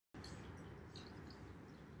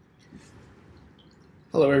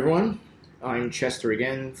Hello everyone, I'm Chester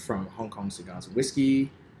again from Hong Kong Cigars and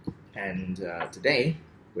Whiskey, and today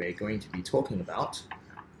we're going to be talking about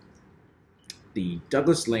the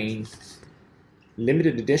Douglas Laing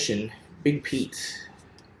limited edition Big Peat.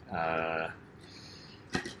 It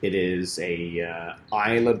is a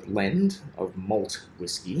Islay blend of malt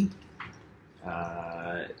whiskey.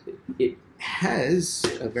 It has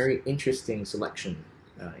a very interesting selection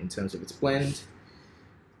in terms of its blend.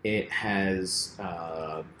 It has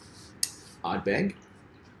Ardbeg,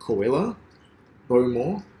 Coilla,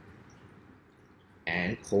 Bowmore,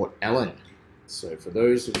 and Port Ellen. So for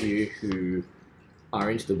those of you who are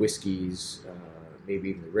into the whiskies, maybe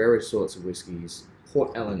even the rarer sorts of whiskies,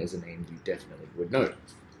 Port Ellen is a name you definitely would know.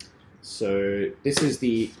 So this is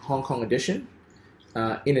the Hong Kong edition.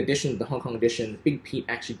 In addition to the Hong Kong edition, Big Peat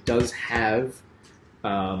actually does have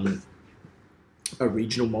a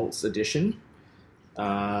regional malts edition.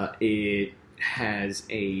 It has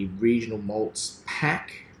a regional malts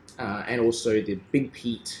pack and also the Big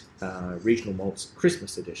Peat regional malts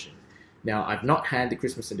Christmas edition. Now, I've not had the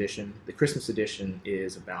Christmas edition. The Christmas edition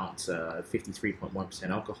is about 53.1%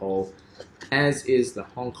 alcohol, as is the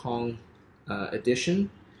Hong Kong edition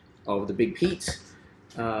of the Big Peat.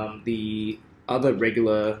 The other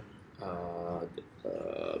regular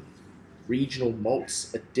regional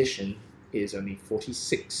malts edition is only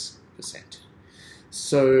 46%.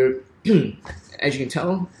 So, as you can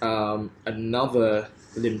tell, another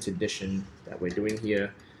limited edition that we're doing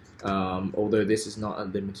here, although this is not a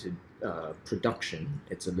limited production,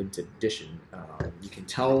 it's a limited edition. You can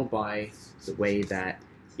tell by the way that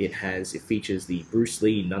it features the Bruce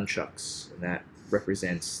Lee nunchucks, and that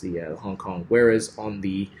represents the Hong Kong, whereas on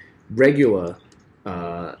the regular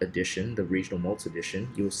edition, the regional malts edition,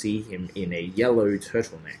 you'll see him in a yellow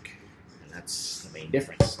turtleneck, and that's the main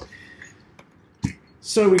difference.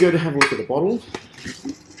 So we go to have a look at the bottle.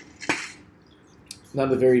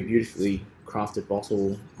 Another very beautifully crafted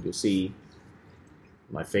bottle. You'll see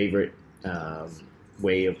my favorite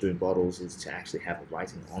way of doing bottles is to actually have a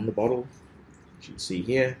writing on the bottle, as you can see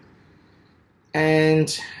here. And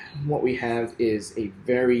what we have is a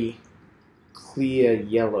very clear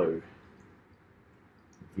yellow.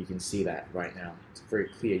 You can see that right now. It's a very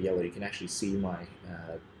clear yellow. You can actually see my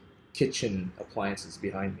kitchen appliances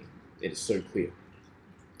behind me. It is so clear.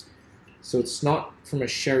 So it's not from a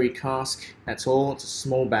sherry cask at all. It's a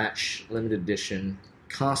small batch, limited edition,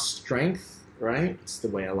 cask strength, right? It's the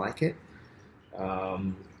way I like it.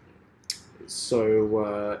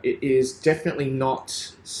 It is definitely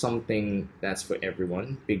not something that's for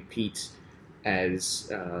everyone. Big Peat,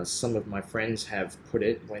 as some of my friends have put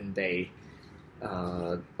it, when they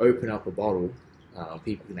open up a bottle,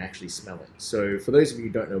 people can actually smell it. So for those of you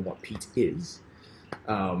who don't know what peat is,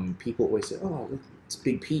 people always say, oh, look, it's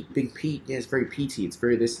Big Peat, yeah, it's very peaty, it's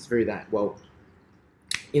very this, it's very that. Well,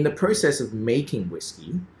 in the process of making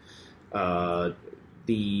whiskey, obviously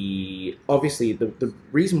the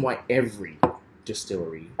reason why every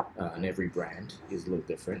distillery and every brand is a little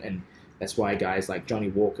different, and that's why guys like Johnny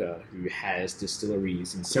Walker, who has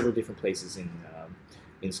distilleries in several different places in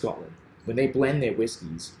Scotland, when they blend their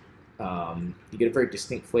whiskies, you get a very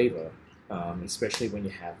distinct flavor. Especially when you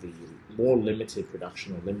have the more limited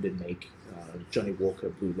production or limited make Johnny Walker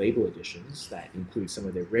Blue Label editions that include some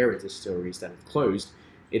of their rarer distilleries that have closed.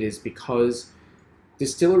 It is because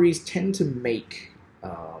distilleries tend to make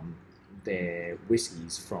their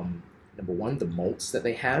whiskies from, number one, the malts that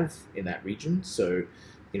they have in that region. So,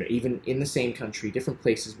 even in the same country, different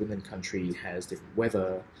places within the country has different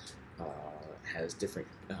weather, has different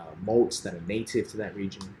malts that are native to that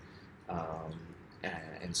region.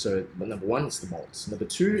 And so, number one, it's the malts. Number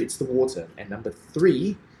two, it's the water. And number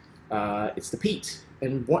three, it's the peat.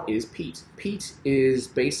 And what is peat? Peat is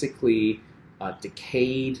basically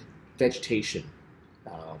decayed vegetation,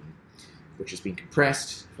 which has been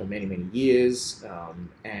compressed for many, many years.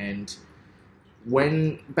 And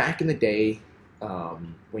back in the day,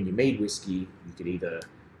 when you made whiskey, you could either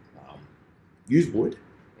use wood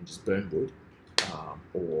and just burn wood,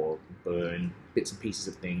 or burn bits and pieces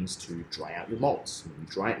of things to dry out your malts. When you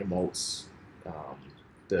dry out your malts,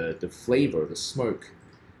 the flavor, the smoke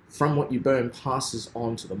from what you burn passes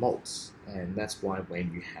on to the malts, and that's why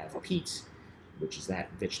when you have peat, which is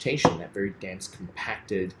that vegetation, that very dense,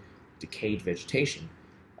 compacted, decayed vegetation,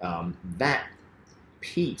 that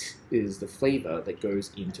peat is the flavor that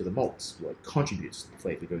goes into the malts. Well, it contributes to the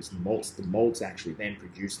flavor that goes to the malts. The malts actually then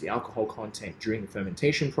produce the alcohol content during the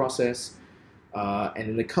fermentation process. And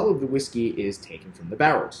then the color of the whiskey is taken from the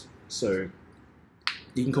barrels. So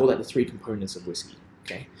you can call that the three components of whiskey.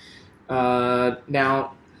 Okay.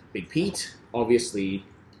 Now, Big Peat, obviously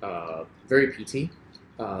very peaty.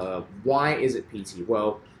 Why is it peaty?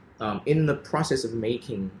 Well, in the process of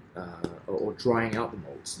making or drying out the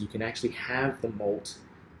malts, you can actually have the malt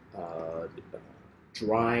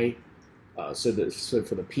dry, so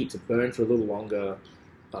for the peat to burn for a little longer,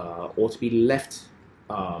 or to be left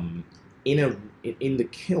in the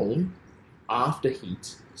kiln after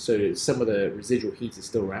heat. So some of the residual heat is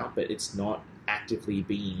still around, but it's not actively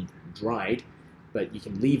being dried. But you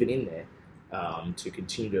can leave it in there to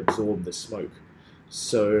continue to absorb the smoke.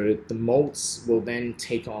 So the malts will then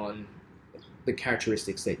take on the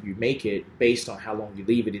characteristics that you make it based on how long you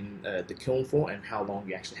leave it in the kiln for and how long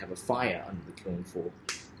you actually have a fire under the kiln for.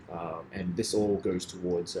 And this all goes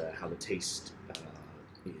towards how the taste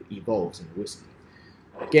evolves in the whiskey.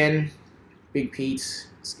 Again, big peat,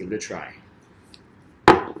 let's give it a try.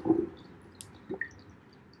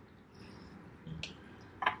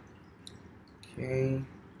 Okay.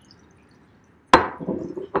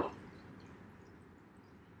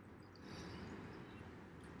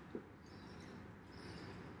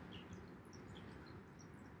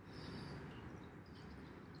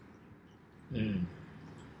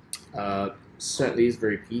 Certainly is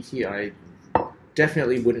very peaty. I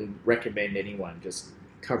definitely wouldn't recommend anyone just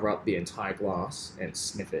cover up the entire glass and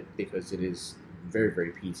sniff it, because it is very,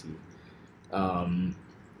 very peaty. At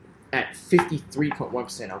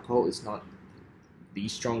 53.1% alcohol, it's not the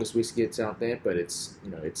strongest whiskey that's out there, but it's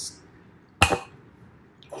it's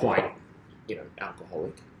quite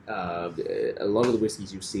alcoholic. A lot of the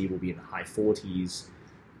whiskeys you see will be in the high 40s,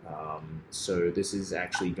 so this is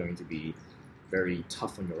actually going to be very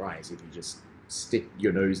tough on your eyes if you just stick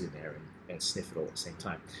your nose in there and sniff it all at the same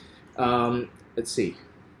time. Let's see.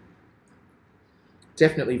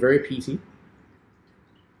 Definitely very peaty.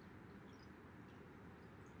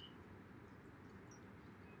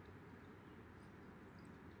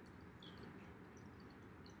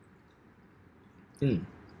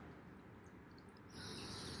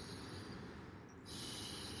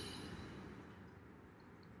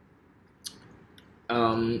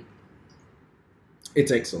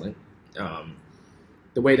 It's excellent.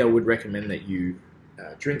 The way that I would recommend that you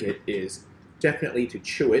drink it is definitely to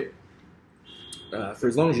chew it for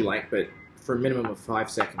as long as you like, but for a minimum of 5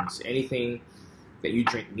 seconds. Anything that you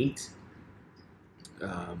drink neat,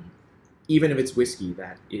 even if it's whiskey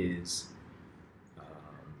that is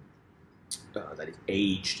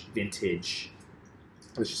aged, vintage,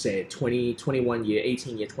 let's just say 20, 21 year,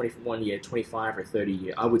 18 year, 21 year, 25 or 30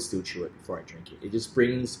 year, I would still chew it before I drink it. It just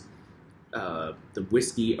brings the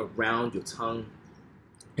whiskey around your tongue.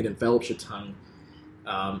 It envelops your tongue.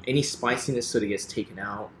 Any spiciness sort of gets taken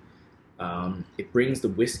out. It brings the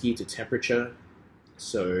whiskey to temperature.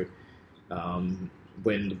 So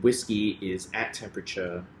when the whiskey is at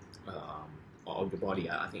temperature of your body,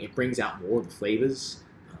 I think it brings out more of the flavors.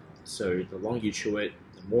 So the longer you chew it,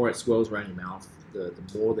 the more it swirls around your mouth, the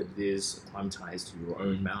more that it is acclimatized to your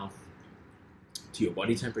own mouth, to your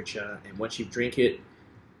body temperature. And once you drink it,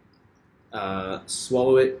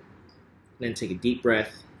 swallow it, then take a deep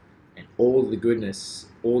breath, and all the goodness,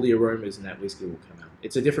 all the aromas in that whiskey will come out.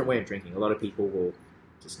 It's a different way of drinking. A lot of people will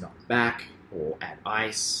just knock it back or add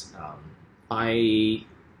ice. I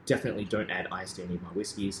definitely don't add ice to any of my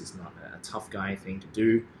whiskeys. It's not a tough guy thing to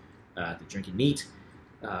do, to drink it neat.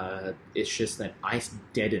 It's just that ice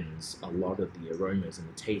deadens a lot of the aromas and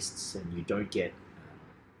the tastes, and you don't get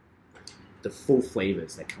the full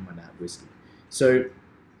flavors that come out of that whiskey. So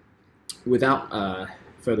without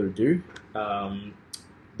further ado,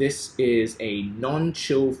 this is a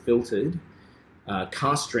non-chill filtered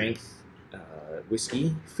cask strength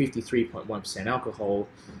whiskey, 53.1% alcohol.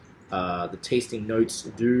 The tasting notes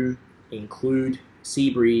do include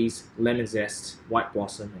sea breeze, lemon zest, white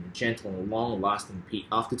blossom, and a gentle and long-lasting peat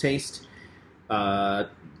aftertaste.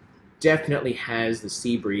 Definitely has the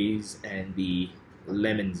sea breeze and the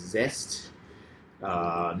lemon zest.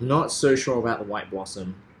 Not so sure about the white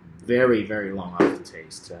blossom. Very, very long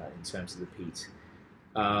aftertaste in terms of the peat.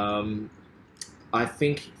 I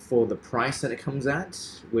think for the price that it comes at,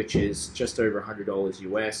 which is just over $100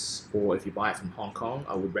 US, or if you buy it from Hong Kong,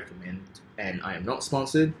 I would recommend, and I am not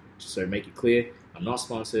sponsored, so make it clear, I'm not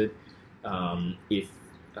sponsored. If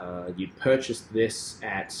you purchase this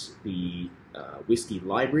at the Whisky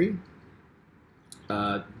Library,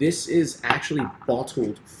 this is actually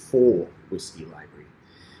bottled for Whisky Library.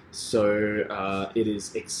 So it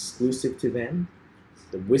is exclusive to them.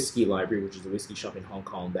 The Whisky Library, which is a whiskey shop in Hong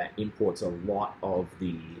Kong that imports a lot of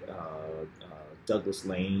the Douglas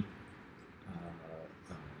Laing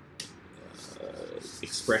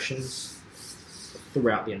expressions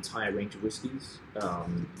throughout the entire range of whiskeys.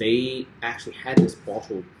 They actually had this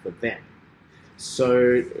bottled for them.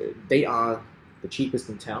 So they are the cheapest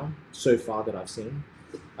in town so far that I've seen.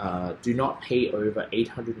 Do not pay over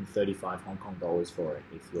 835 Hong Kong dollars for it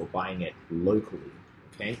if you're buying it locally,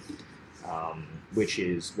 okay? Which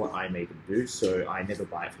is what I make them do, so I never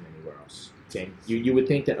buy it from anywhere else. Okay, you would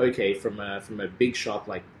think that, okay, from a big shop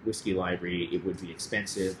like Whisky Library, it would be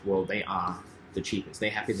expensive. Well, they are the cheapest. They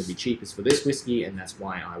happen to be cheapest for this whiskey, and that's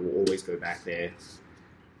why I will always go back there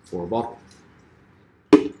for a bottle.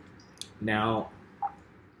 Now,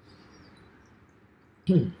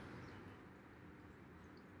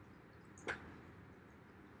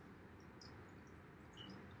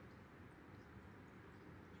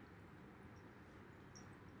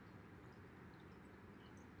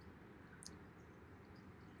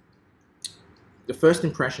 the first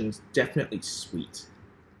impression is definitely sweet.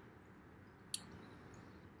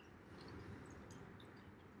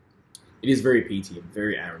 It is very peaty and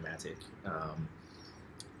very aromatic.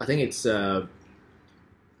 I think it's, I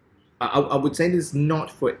would say this is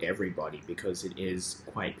not for everybody because it is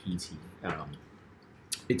quite peaty.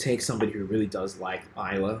 It takes somebody who really does like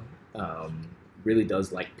Isla, really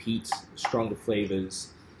does like peat, stronger flavors,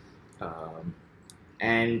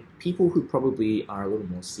 and people who probably are a little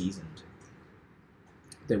more seasoned.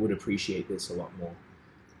 They would appreciate this a lot more.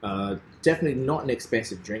 Definitely not an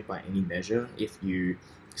expensive drink by any measure. If you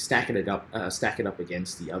stack it up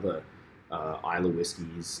against the other Isla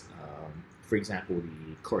whiskies, for example,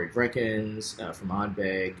 the Corrie Vreckens from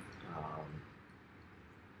Ardbeg.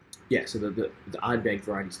 Yeah, so the Ardbeg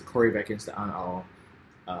varieties, the Corrie Vreckens, the Anal,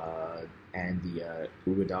 and the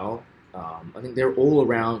Ugadal. I think they're all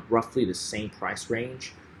around roughly the same price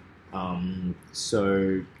range.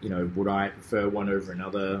 So, you know, would I prefer one over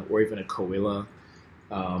another, or even a Coilla?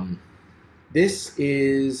 This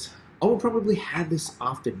is, I will probably have this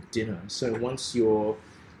after dinner. So once you're,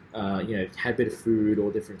 you know, had a bit of food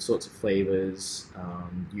or different sorts of flavors,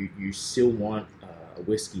 you still want a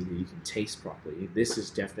whiskey that you can taste properly. This is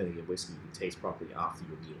definitely a whiskey you can taste properly after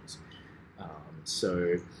your meals.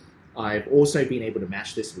 So I've also been able to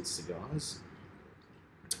match this with cigars.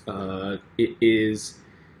 It is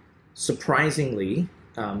surprisingly,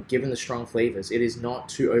 given the strong flavors, it is not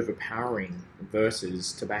too overpowering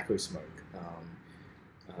versus tobacco smoke.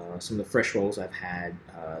 Some of the fresh rolls I've had,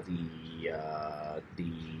 the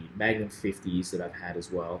Magnum 50s that I've had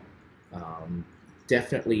as well,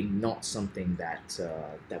 definitely not something that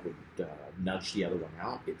that would nudge the other one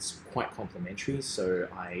out. It's quite complementary, so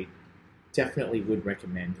I definitely would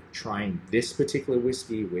recommend trying this particular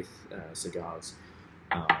whiskey with cigars.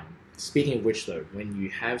 Speaking of which, though, when you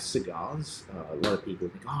have cigars, a lot of people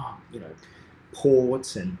think, oh, you know,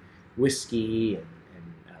 ports and whiskey and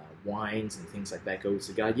wines and things like that go with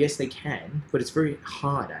cigar. Yes, they can, but it's very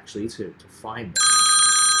hard, actually, to find them.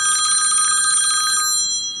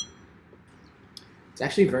 It's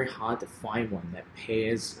actually very hard to find one that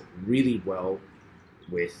pairs really well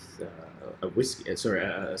with a whiskey,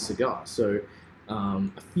 a cigar. So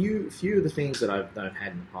a few of the things that I've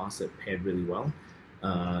had in the past that paired really well.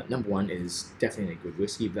 Number one is definitely a good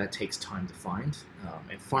whiskey, but that takes time to find,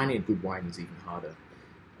 and finding a good wine is even harder.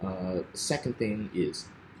 The second thing is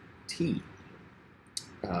tea.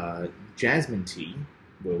 Jasmine tea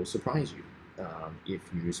will surprise you. If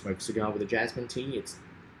you smoke a cigar with a jasmine tea, it's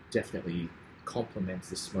definitely complements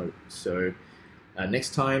the smoke. So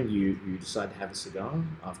next time you decide to have a cigar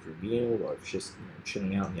after a meal, or just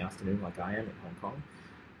chilling out in the afternoon like I am in Hong Kong,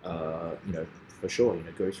 you know, for sure, you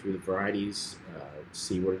know, go through the varieties,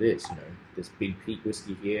 see what it is. You know, this Big Peat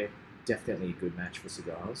whiskey here, definitely a good match for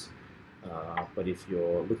cigars. But if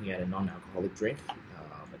you're looking at a non-alcoholic drink,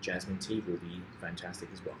 a jasmine tea will be fantastic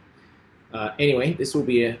as well. Anyway, this will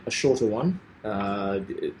be a shorter one,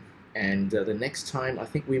 and the next time I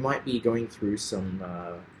think we might be going through some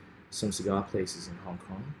cigar places in Hong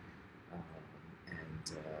Kong,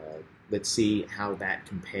 and let's see how that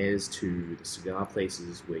compares to the cigar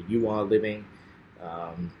places where you are living.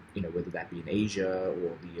 You know, whether that be in Asia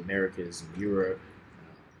or the Americas and Europe.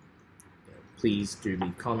 You know, please do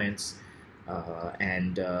leave comments.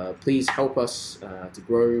 And please help us to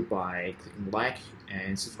grow by clicking like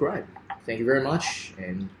and subscribe. Thank you very much,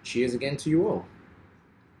 and cheers again to you all.